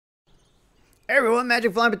Hey everyone,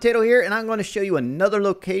 Magic Flying Potato here, and I'm going to show you another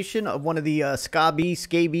location of one of the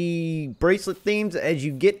SCA.B bracelet themes as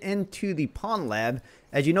you get into the Pawn Lab.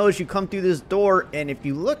 As you notice, you come through this door, and if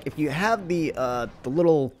you look, if you have the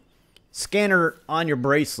little scanner on your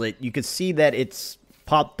bracelet, you can see that it's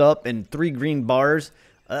popped up in 3 green bars.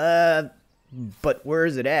 But where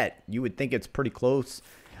is it at? You would think it's pretty close.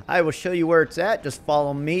 I will show you where it's at. Just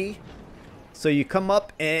follow me. So you come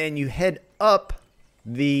up and you head up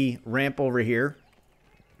the ramp over here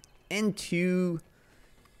into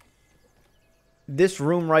this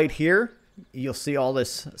room right here. You'll see all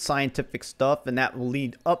this scientific stuff, and that will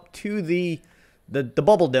lead up to the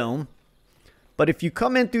bubble dome. But if you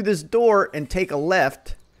come in through this door and take a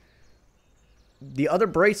left, the other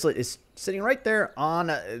bracelet is sitting right there on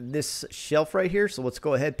this shelf right here. So let's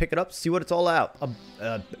go ahead, pick it up, see what it's all out.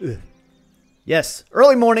 Yes,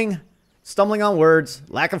 early morning, stumbling on words,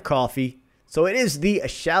 lack of coffee. So it is the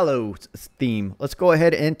Shallows theme. Let's go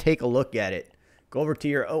ahead and take a look at it. Go over to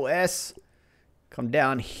your OS. Come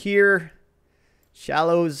down here.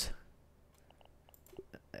 Shallows.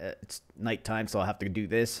 It's nighttime, so I'll have to do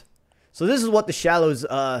this. So this is what the Shallows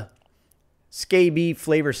SCA.B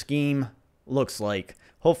flavor scheme looks like.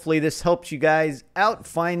 Hopefully this helps you guys out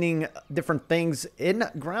finding different things in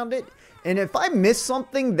Grounded. And if I miss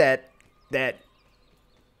something that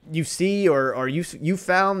you see or you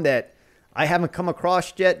found that I haven't come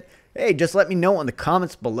across yet, hey, just let me know in the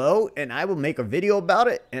comments below, and I will make a video about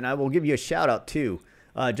it, and I will give you a shout out too.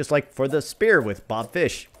 Just like for the spear with Bob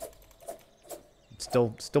Fish.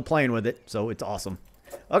 Still playing with it, so it's awesome.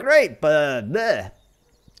 Oh, great, but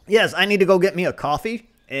yes, I need to go get me a coffee,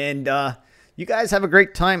 and you guys have a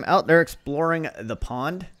great time out there exploring the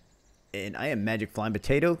pond. And I am Magic Flying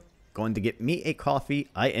Potato, going to get me a coffee.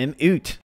 I am out.